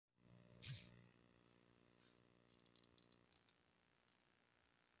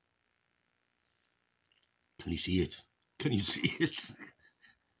Can you see it? Can you see it?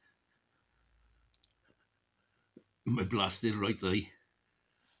 My blasted right eye.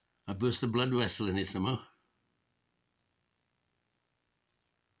 I burst a blood vessel in it somehow.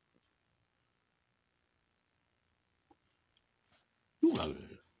 Well,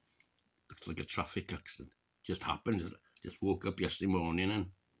 looks like a traffic accident. Just happened. Just woke up yesterday morning and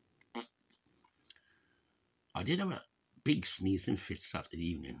I did have a big sneezing fit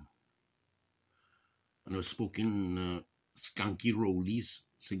Saturday evening. And I was smoking skanky rollies,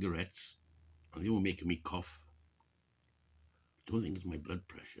 cigarettes, and they were making me cough. I don't think it's my blood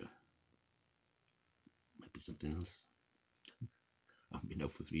pressure. Might be something else. I haven't been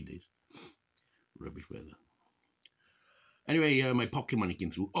out for 3 days. Rubbish weather. Anyway, my pocket money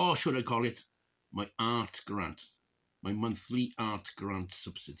came through. Or should I call it my art grant? My monthly art grant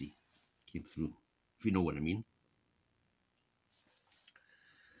subsidy came through, if you know what I mean.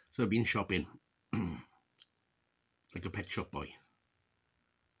 So I've been shopping like a pet shop boy.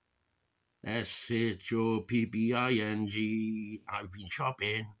 S-H-O-P-P-I-N-G. I've been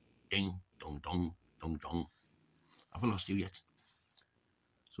shopping. Ding, dong, dong, dong, dong. Have I lost you yet?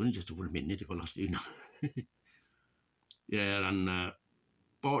 It's only just over a minute if I lost you now. Yeah, and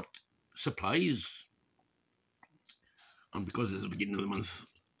bought supplies. And because it's the beginning of the month,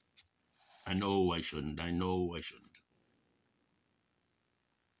 I know I shouldn't.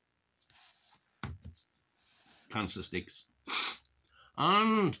 Cancer sticks.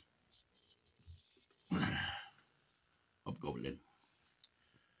 And hobgoblin.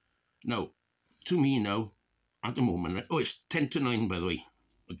 Now, to me now, at the moment, oh, it's 10 to 9, by the way.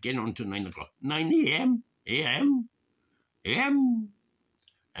 We're getting on to 9 o'clock. 9 a.m. a.m. a.m.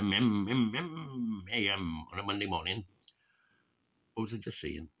 a.m. on a Monday morning. What was I just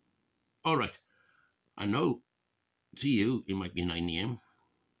saying? All right. I know to you it might be 9 a.m.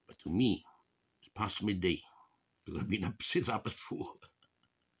 But to me, it's past midday. Because I've been up since 4:30.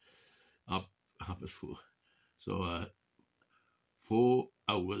 Up 4:30. So 4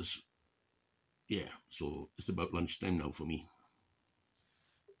 hours. Yeah, so it's about lunchtime now for me.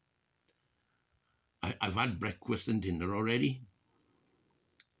 I've had breakfast and dinner already.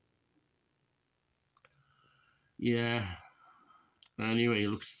 Yeah. Anyway, it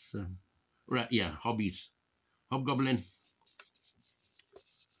looks... right, yeah, hobbies. Hobgoblin.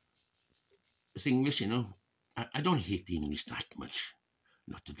 It's English, you know. I don't hate the English that much.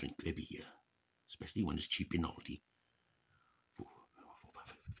 Not to drink their beer. Especially when it's cheap in Aldi.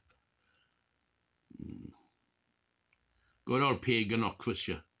 Good old pagan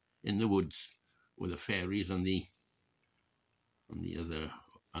Oxfordshire in the woods with the fairies and the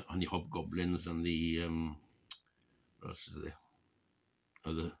hobgoblins and the what else is there?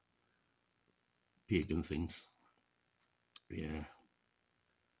 Other pagan things. Yeah.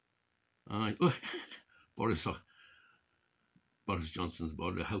 Boris Johnson's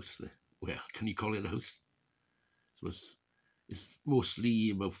bought a house there. Well, can you call it a house? So it's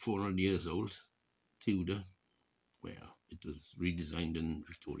mostly about 400 years old. Tudor. Well, it was redesigned in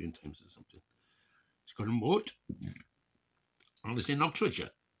Victorian times or something. It's got a moat. And it's in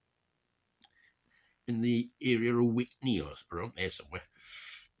Oxfordshire. In the area of Whitney or around there somewhere.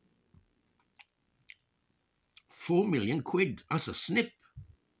 4 million quid. That's a snip.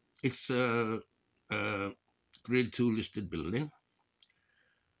 It's a grade 2 listed building.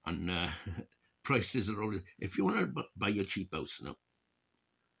 And prices are always... If you want to buy a cheap house now,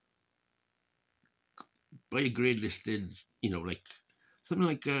 buy a grade listed, you know, like something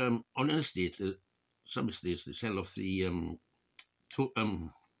like on an estate, some estates they sell off the what do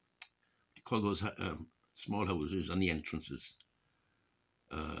you call those small houses and the entrances,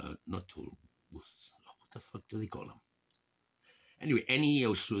 not toll booths. What the fuck do they call them? Anyway, any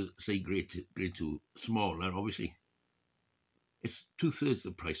house with say grade 2 smaller, obviously it's 2/3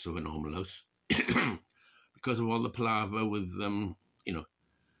 the price of a normal house because of all the palaver with you know,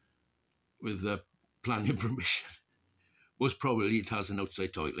 with planning permission. Most probably it has an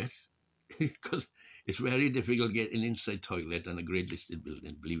outside toilet because it's very difficult to get an inside toilet on a grade listed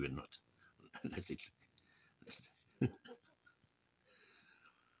building, believe it or not. That's it.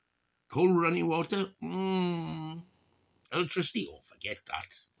 Cold running water? Electricity? Oh, forget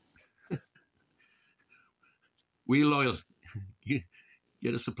that. Wheel oil.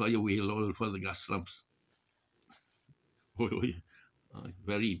 Get a supply of wheel oil for the gas lamps.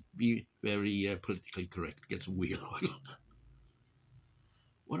 Be very politically correct. Get some wheel oil.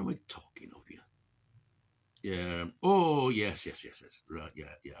 What am I talking of here? Yeah. Oh, yes. Right,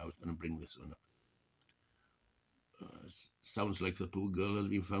 yeah. I was going to bring this one up. Sounds like the poor girl has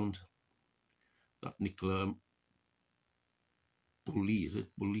been found. That Nicola Bulley, is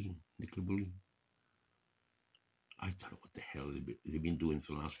it? Bulley? Nicola Bulley. I don't know what the hell they've been doing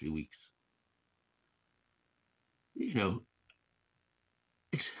for the last few weeks. You know,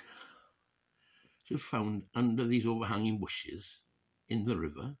 it's just found under these overhanging bushes in the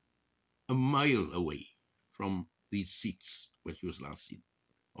river, a mile away from these seats which was last seen,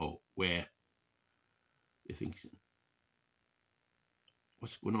 or where you think,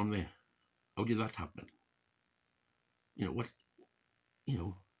 what's going on there? How did that happen? You know, what?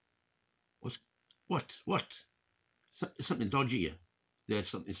 Something dodgy here. There's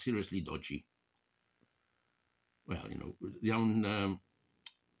something seriously dodgy. Well, they haven't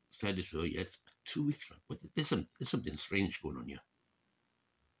said it so yet. 2 weeks, but there's something strange going on here.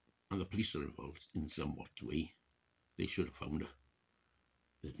 And the police are involved in somewhat way. They should have found her.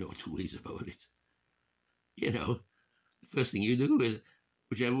 There's no two ways about it. The first thing you do is,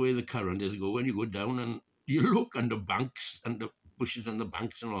 whichever way the current is going, you go down and you look under banks, under bushes and the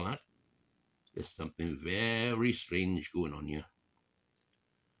banks and all that. There's something very strange going on here.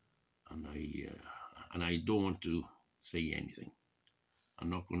 And I don't want to say anything. I'm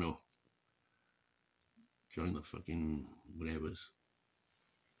not going to join the fucking whatevers.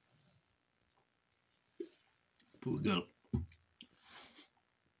 Poor girl.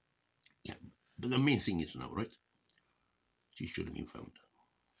 Yeah, but the main thing is now, right? She should have been found.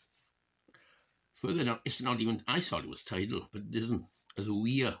 Further down, it's not even, I thought it was tidal, but it isn't. There's a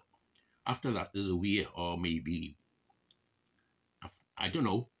weir. After that, there's a weir, or maybe, I don't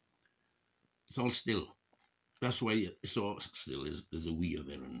know. It's all still. That's why it's all still. There's a weir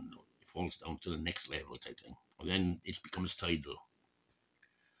there, and it falls down to the next level type thing. And then it becomes tidal.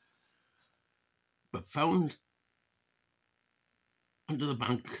 But found under the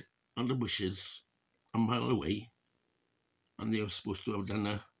bank, under bushes, a mile away, and they were supposed to have done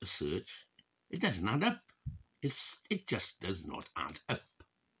a search. It doesn't add up. It just does not add up.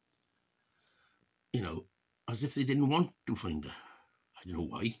 As if they didn't want to find her. I don't know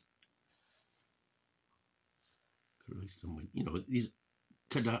why. These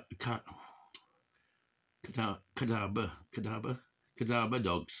cadaver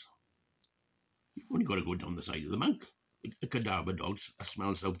dogs. You've only got to go down the side of the bank. A cadaver dog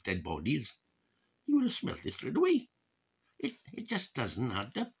smells out dead bodies. You would have smelt it straight away. It just doesn't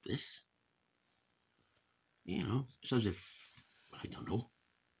add up, this. It's as if, I don't know,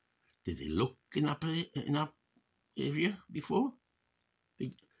 did they look in that area before?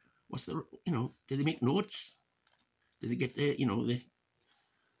 Did they make notes? Did they get their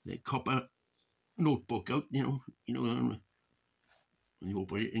copper notebook out, when you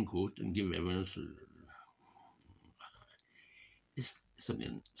open it in court and give evidence? There's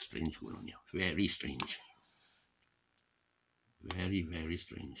something strange going on here. Very strange. Very, very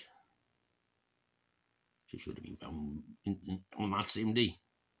strange. She should have been found on that same day.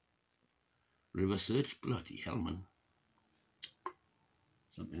 River search, bloody hell, man.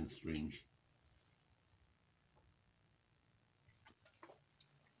 Something strange.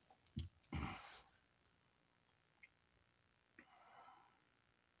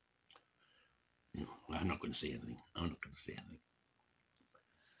 I'm not going to say anything.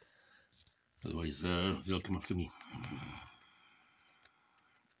 Otherwise, they'll come after me.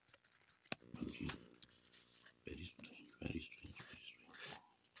 Very strange, very strange, very strange.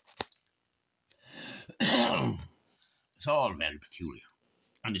 It's all very peculiar.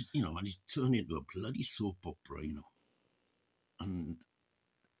 And it's turned into a bloody soap opera, And,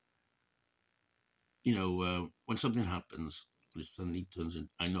 when something happens, it suddenly turns in,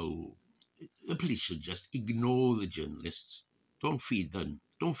 I know, the police should just ignore the journalists. Don't feed them.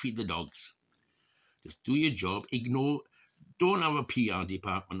 Don't feed the dogs. Just do your job. Ignore. Don't have a PR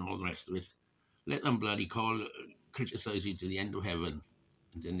department and all the rest of it. Let them bloody criticise you to the end of heaven.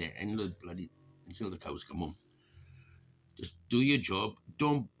 And then the end of until the cows come home. Just do your job.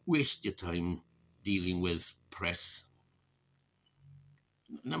 Don't waste your time dealing with press.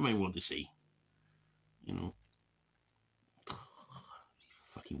 Never mind what they say.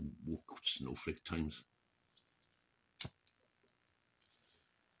 Fucking woke snowflake times.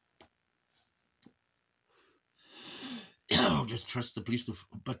 Just trust the police.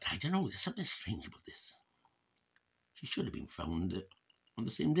 But I don't know, there's something strange about this. She should have been found on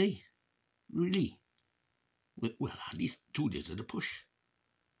the same day. Really. Well, at least 2 days at a push.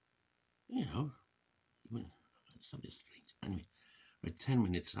 Something strange. Anyway, right, 10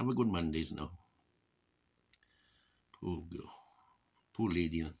 minutes. Have a good Mondays now. Poor girl. Poor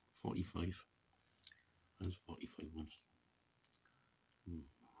lady, 45. I was 45 once.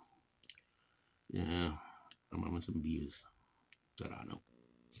 Yeah, I'm having some beers. Ta-ra now.